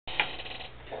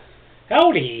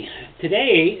Howdy!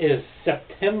 Today is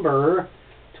September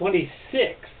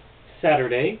 26th,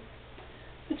 Saturday.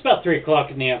 It's about 3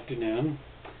 o'clock in the afternoon,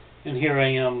 and here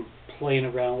I am playing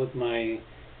around with my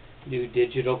new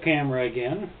digital camera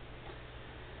again.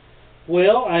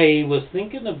 Well, I was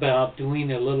thinking about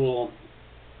doing a little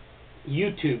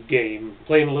YouTube game,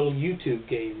 playing a little YouTube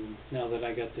game now that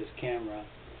I got this camera.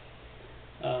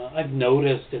 I've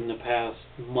noticed in the past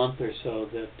month or so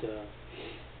that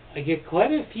I get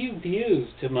quite a few views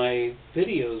to my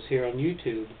videos here on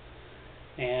YouTube,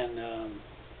 and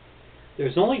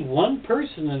there's only one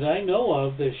person that I know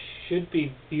of that should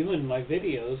be viewing my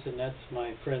videos, and that's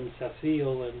my friend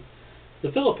Cecile in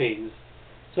the Philippines.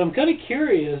 So I'm kind of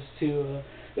curious to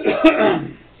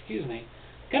excuse me,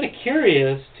 kind of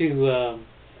curious to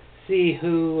see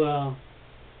who,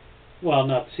 well,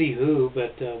 not see who,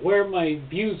 but where my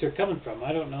views are coming from.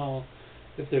 I don't know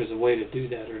if there's a way to do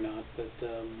that or not, but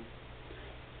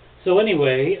so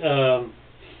anyway, I'm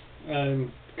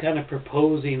kind of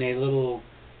proposing a little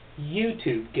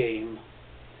YouTube game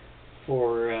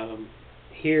for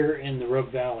here in the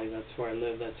Rogue Valley. That's where I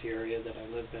live. That's the area that I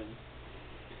live in.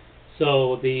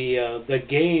 So the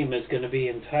game is going to be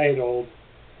entitled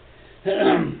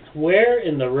 "Where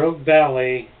in the Rogue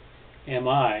Valley Am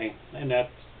I?" and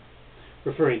that's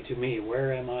referring to me.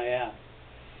 Where am I at?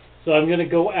 So I'm going to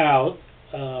go out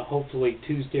hopefully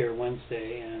Tuesday or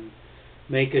Wednesday and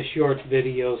make a short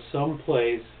video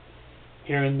someplace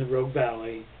here in the Rogue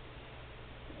Valley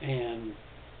and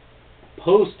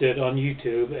post it on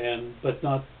YouTube, but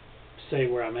not say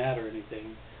where I'm at or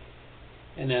anything.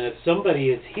 And then if somebody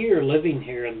is here, living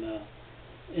here in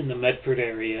the Medford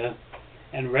area,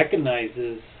 and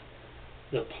recognizes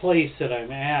the place that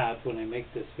I'm at when I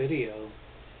make this video,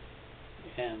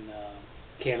 and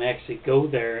can actually go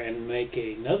there and make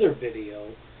another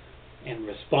video and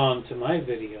respond to my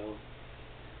video,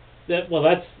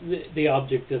 that's the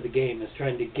object of the game, is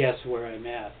trying to guess where I'm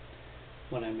at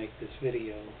when I make this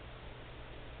video.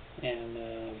 And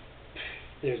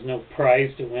there's no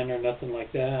prize to win or nothing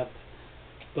like that,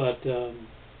 but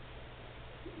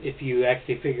if you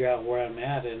actually figure out where I'm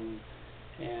at and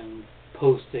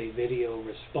post a video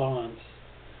response,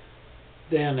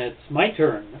 then it's my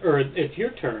turn, or it's your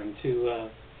turn to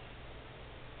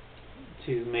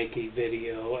make a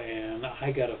video, and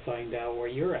I gotta find out where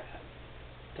you're at,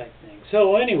 type thing.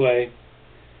 So anyway,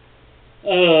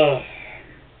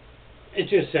 it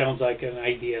just sounds like an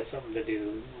idea, something to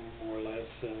do, more or less.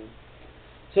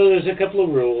 So there's a couple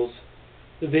of rules.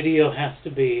 The video has to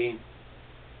be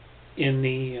in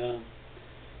the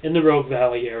Rogue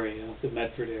Valley area, the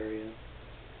Medford area.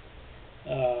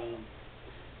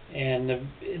 And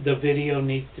the video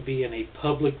needs to be in a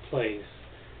public place,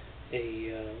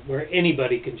 where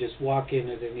anybody can just walk in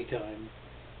at any time,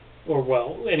 or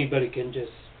well, anybody can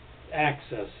just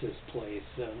access this place.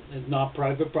 It's not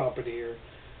private property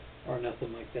or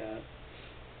nothing like that.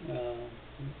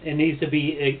 It needs to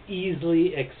be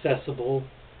easily accessible,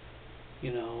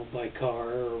 by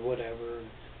car or whatever.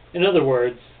 In other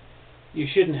words, you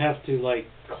shouldn't have to like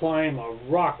climb a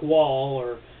rock wall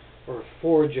or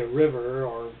forge a river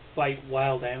or fight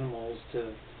wild animals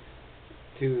to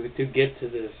get to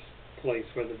this place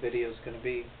where the video is going to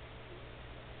be.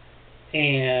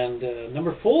 And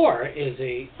number 4 is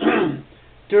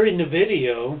during the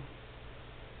video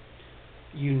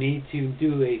you need to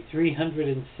do a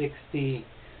 360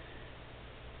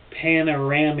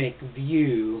 panoramic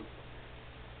view.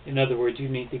 In other words, you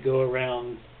need to go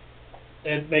around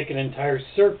and make an entire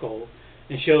circle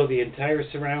and show the entire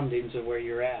surroundings of where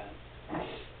you're at,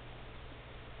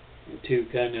 to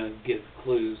kind of give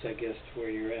clues, I guess, to where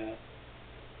you're at.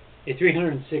 A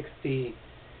 360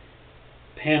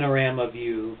 panorama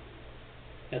view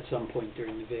at some point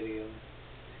during the video.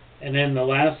 And then the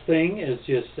last thing is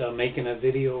just making a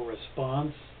video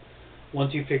response.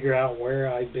 Once you figure out where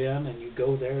I've been and you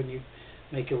go there and you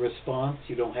make a response,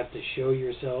 you don't have to show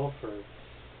yourself or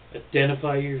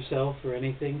identify yourself or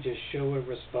anything. Just show a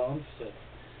response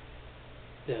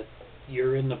that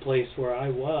you're in the place where I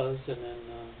was, and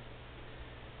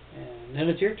then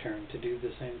it's your turn to do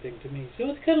the same thing to me. So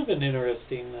it's kind of an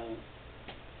interesting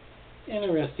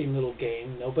little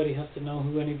game. Nobody has to know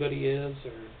who anybody is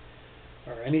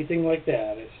or anything like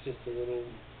that. It's just a little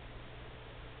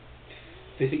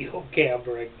video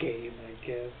camera game, I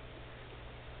guess.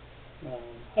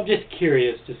 I'm just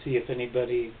curious to see if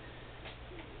anybody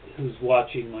who's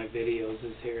watching my videos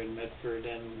is here in Medford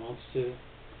and wants to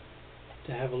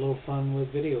have a little fun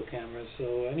with video cameras.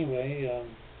 So anyway,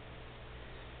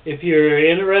 if you're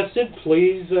interested,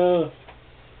 please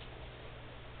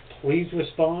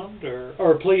respond,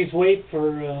 or please wait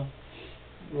for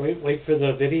wait for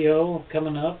the video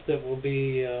coming up that will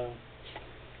be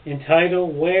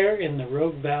entitled "Where in the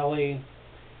Rogue Valley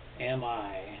Am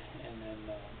I?" And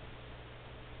then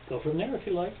go from there if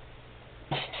you like.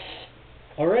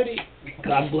 Alrighty.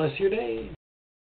 God bless your day.